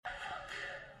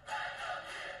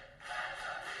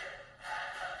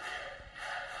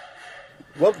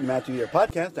Welcome to Match of the Year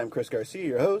podcast. I'm Chris Garcia,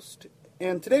 your host,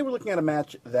 and today we're looking at a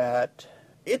match that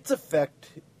its effect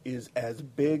is as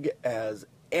big as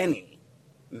any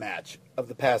match of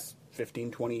the past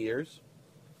 15, 20 years.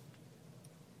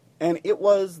 And it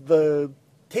was the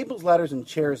Tables, Ladders, and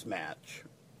Chairs match.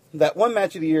 That one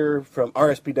match of the year from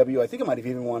RSPW, I think it might have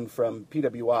even won from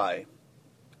PWI,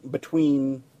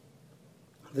 between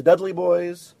the Dudley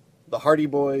Boys, the Hardy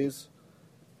Boys,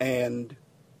 and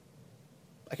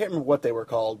I can't remember what they were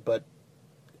called, but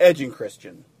Edge and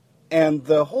Christian. And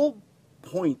the whole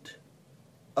point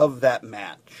of that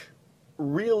match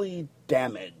really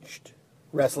damaged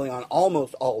wrestling on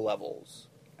almost all levels.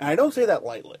 And I don't say that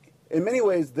lightly. In many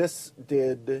ways, this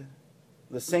did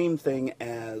the same thing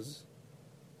as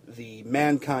the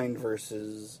Mankind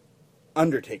versus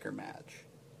Undertaker match,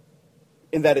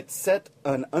 in that it set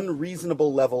an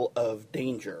unreasonable level of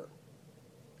danger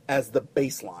as the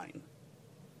baseline.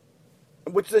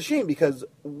 Which is a shame, because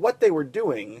what they were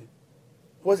doing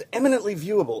was eminently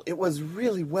viewable. It was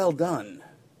really well done.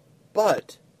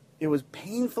 But it was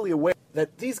painfully aware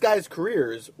that these guys'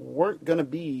 careers weren't going to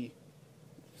be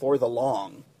for the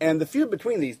long. And the feud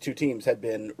between these two teams had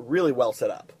been really well set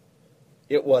up.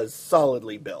 It was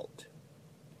solidly built.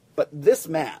 But this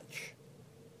match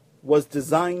was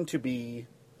designed to be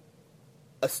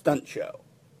a stunt show,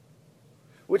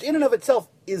 which in and of itself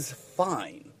is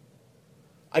fine.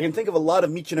 I can think of a lot of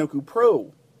Michinoku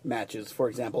Pro matches, for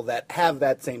example, that have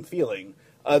that same feeling.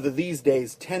 The These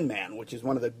Days 10-Man, which is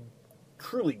one of the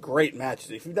truly great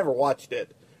matches. If you've never watched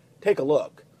it, take a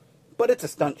look. But it's a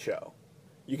stunt show.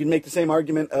 You can make the same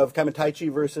argument of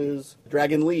Kamitaichi versus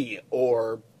Dragon Lee,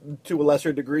 or, to a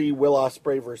lesser degree, Will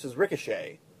Ospreay versus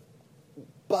Ricochet.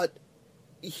 But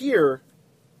here,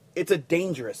 it's a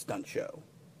dangerous stunt show.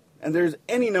 And there's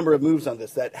any number of moves on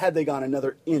this that, had they gone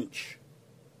another inch,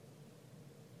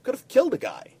 could have killed a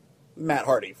guy. Matt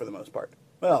Hardy, for the most part.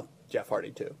 Well, Jeff Hardy,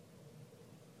 too.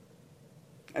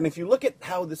 And if you look at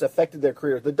how this affected their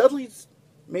careers, the Dudleys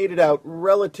made it out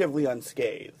relatively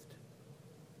unscathed.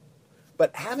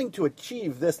 But having to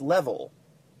achieve this level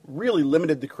really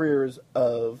limited the careers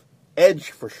of Edge,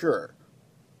 for sure.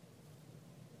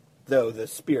 Though the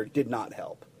spear did not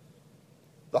help.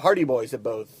 The Hardy Boys have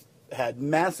both had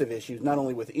massive issues, not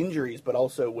only with injuries, but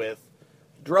also with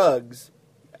drugs,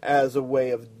 as a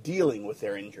way of dealing with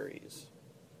their injuries.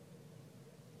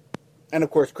 And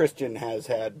of course, Christian has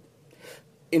had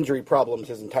injury problems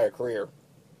his entire career,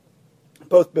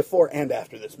 both before and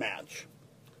after this match.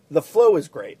 The flow is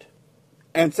great.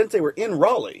 And since they were in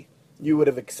Raleigh, you would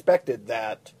have expected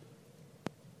that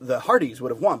the Hardys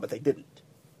would have won, but they didn't.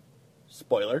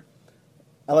 Spoiler.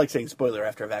 I like saying spoiler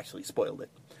after I've actually spoiled it.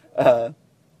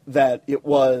 That it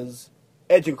was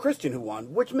Edge and Christian who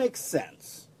won, which makes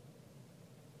sense.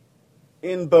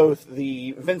 In both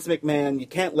the Vince McMahon, you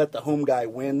can't let the home guy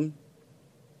win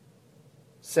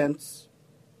sense,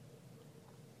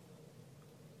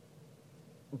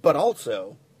 but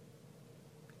also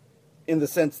in the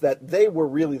sense that they were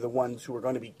really the ones who were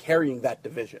going to be carrying that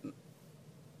division.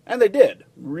 And they did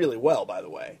really well, by the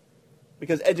way,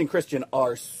 because Edge and Christian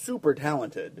are super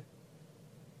talented,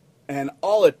 and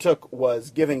all it took was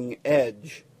giving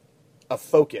Edge a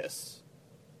focus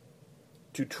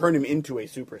to turn him into a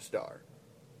superstar.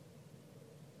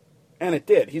 And it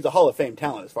did. He's a Hall of Fame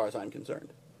talent as far as I'm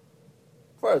concerned.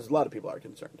 As far as a lot of people are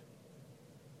concerned.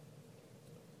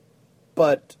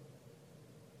 But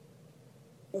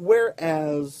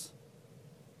whereas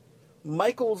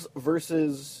Michaels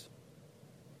versus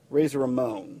Razor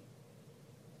Ramon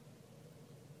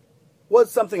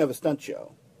was something of a stunt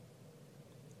show,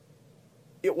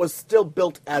 it was still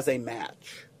built as a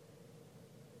match.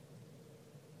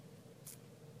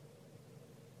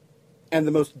 And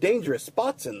the most dangerous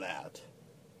spots in that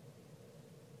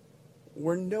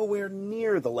were nowhere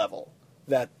near the level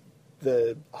that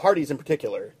the Hardys in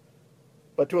particular,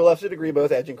 but to a lesser degree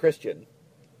both Edge and Christian,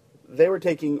 they were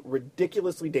taking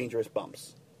ridiculously dangerous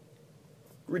bumps.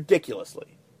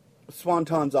 Ridiculously.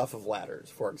 Swantons off of ladders,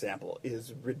 for example,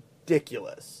 is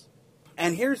ridiculous.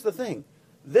 And here's the thing.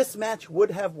 This match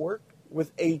would have worked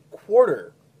with a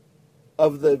quarter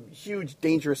of the huge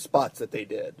dangerous spots that they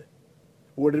did.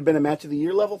 Would it have been a match of the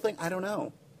year level thing? I don't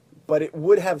know. But it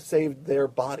would have saved their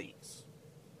bodies.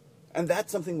 And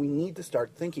that's something we need to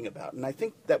start thinking about. And I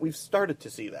think that we've started to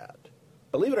see that.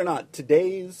 Believe it or not,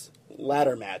 today's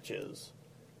ladder matches,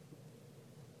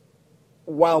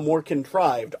 while more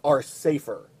contrived, are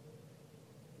safer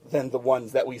than the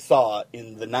ones that we saw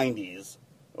in the 90s.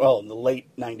 Well, in the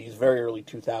late 90s, very early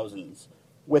 2000s,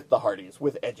 with the Hardys,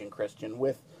 with Edge and Christian,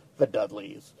 with the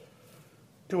Dudleys.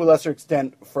 to a lesser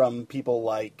extent from people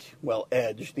like, well,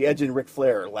 Edge. The Edge and Ric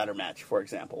Flair ladder match, for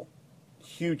example.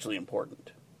 Hugely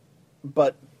important.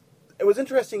 But it was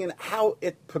interesting in how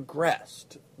it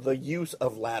progressed, the use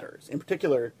of ladders. In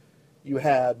particular, you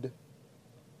had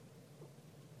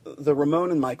the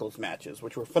Ramon and Michaels matches,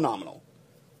 which were phenomenal.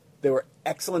 They were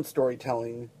excellent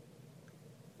storytelling,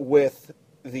 with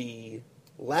the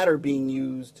ladder being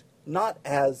used not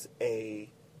as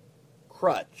a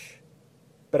crutch,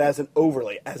 but as an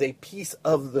overlay, as a piece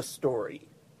of the story.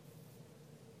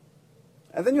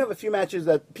 And then you have a few matches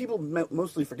that people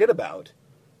mostly forget about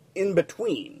in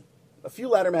between. A few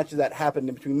ladder matches that happened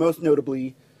in between, most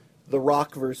notably The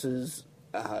Rock versus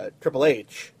Triple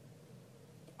H.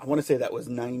 I want to say that was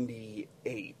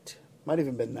 98. Might have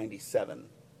even been 97.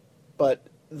 But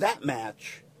that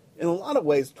match, in a lot of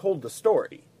ways, told the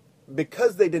story.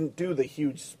 Because they didn't do the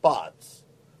huge spots,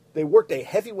 they worked a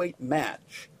heavyweight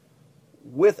match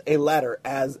with a ladder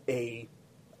as a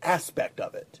aspect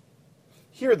of it.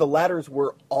 Here, the ladders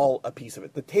were all a piece of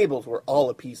it. The tables were all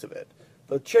a piece of it.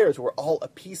 The chairs were all a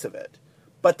piece of it.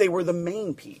 But they were the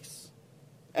main piece.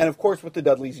 And of course, with the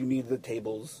Dudleys, you needed the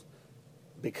tables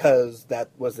because that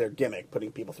was their gimmick,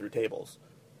 putting people through tables,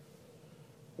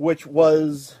 which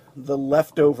was the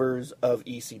leftovers of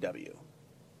ECW.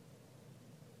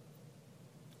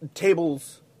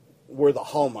 Tables were the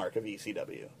hallmark of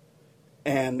ECW.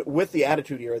 And with the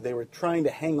Attitude Era, they were trying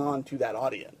to hang on to that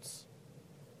audience,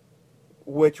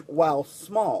 which, while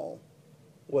small,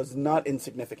 was not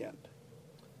insignificant.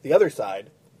 The other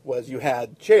side was you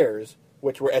had chairs,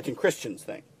 which were Edge and Christian's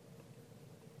thing,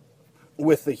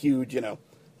 with the huge,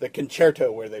 the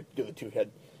concerto where they do the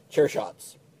two-head chair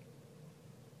shots.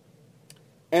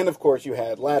 And, of course, you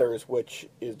had ladders, which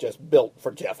is just built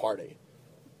for Jeff Hardy.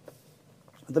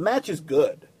 The match is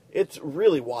good. It's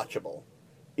really watchable.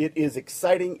 It is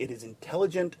exciting. It is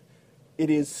intelligent. It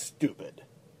is stupid.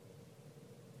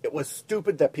 It was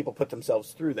stupid that people put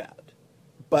themselves through that.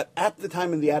 But at the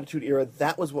time in the Attitude Era,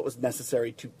 that was what was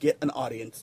necessary to get an audience